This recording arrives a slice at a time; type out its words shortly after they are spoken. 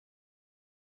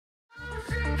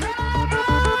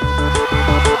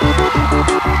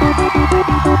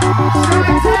What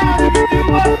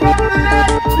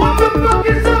the fuck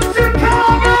is up,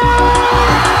 Chicago?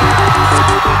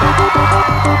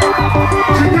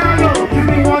 Chicago, do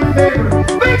me one favor.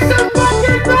 Make some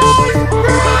fucking noise for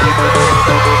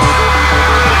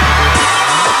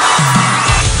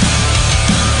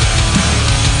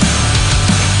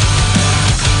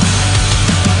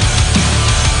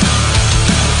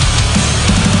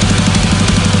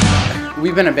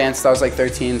We've been a band since I was like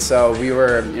 13, so we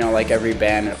were, you know, like every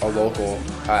band, a local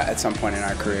at some point in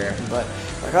our career. But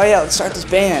like, oh yeah, let's start this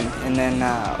band. And then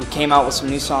we came out with some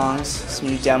new songs, some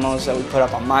new demos that we put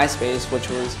up on MySpace, which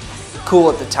was cool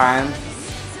at the time.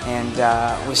 And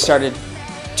we started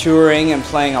touring and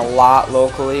playing a lot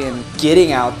locally and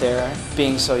getting out there.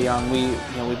 Being so young, we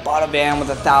bought a van with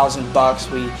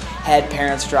 $1,000. We had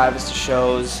parents drive us to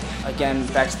shows. Again,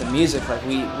 back to the music, like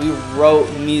we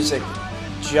wrote music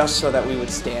just so that we would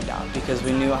stand out, because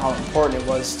we knew how important it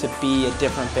was to be a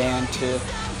different band, to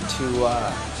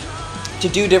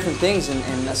do different things,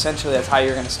 and essentially that's how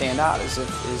you're going to stand out, is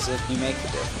if you make the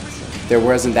difference. There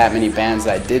wasn't that many bands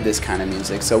that did this kind of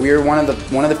music, so we were one of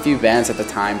the few bands at the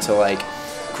time to like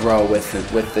grow with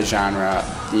the genre,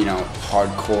 you know,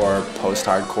 hardcore,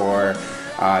 post-hardcore,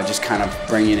 just kind of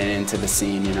bringing it into the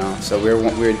scene, you know. So we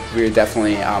were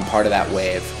definitely part of that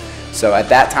wave. So at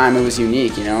that time it was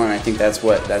unique, you know, and I think that's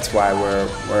why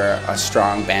we're a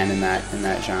strong band in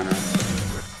that genre.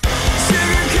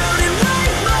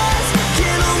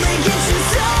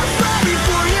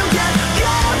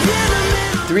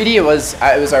 3D it was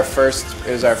our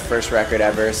first record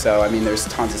ever. So I mean, there's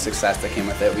tons of success that came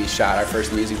with it. We shot our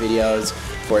first music videos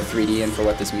for 3D and For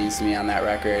What This Means to Me on that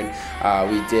record.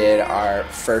 We did our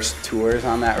first tours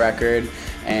on that record,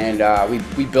 and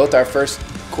we built our first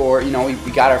core. You know,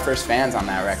 we got our first fans on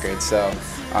that record. So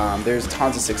there's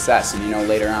tons of success, and you know,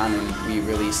 later on when we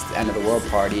released End of the World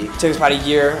Party. It took us about a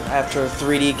year after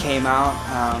 3D came out.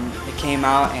 It came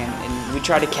out, and we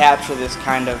tried to capture this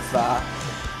kind of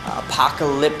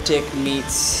apocalyptic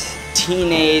meets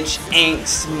teenage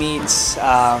angst meets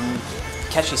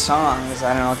catchy songs.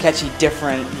 I don't know, catchy,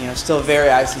 different, you know, still very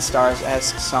Icy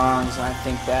Stars-esque songs. And I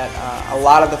think that a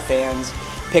lot of the fans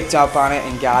picked up on it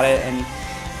and got it, and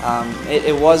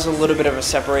it was a little bit of a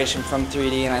separation from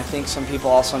 3D, and I think some people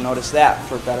also noticed that,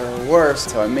 for better or worse.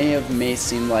 So it may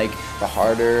seem like the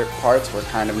harder parts were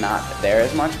kind of not there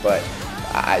as much, but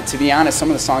to be honest, some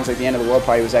of the songs like The End of the World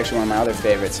Party was actually one of my other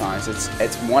favorite songs.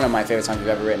 It's one of my favorite songs we've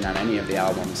ever written on any of the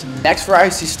albums. Next for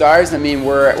Icy Stars, I mean,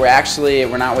 we're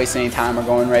not wasting any time. We're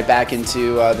going right back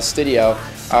into the studio.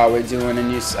 We're doing a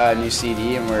new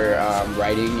CD, and we're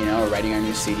writing our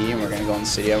new CD, and we're gonna go in the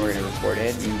studio and we're gonna record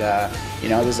it. And you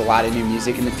know, there's a lot of new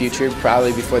music in the future.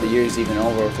 Probably before the year's even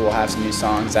over, we'll have some new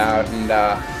songs out, and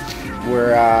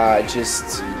we're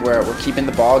keeping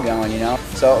the ball going, you know.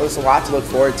 So there's a lot to look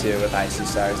forward to with Icy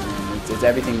Stars. I mean, it's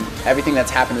everything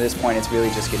that's happened to this point. It's really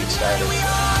just getting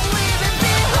started.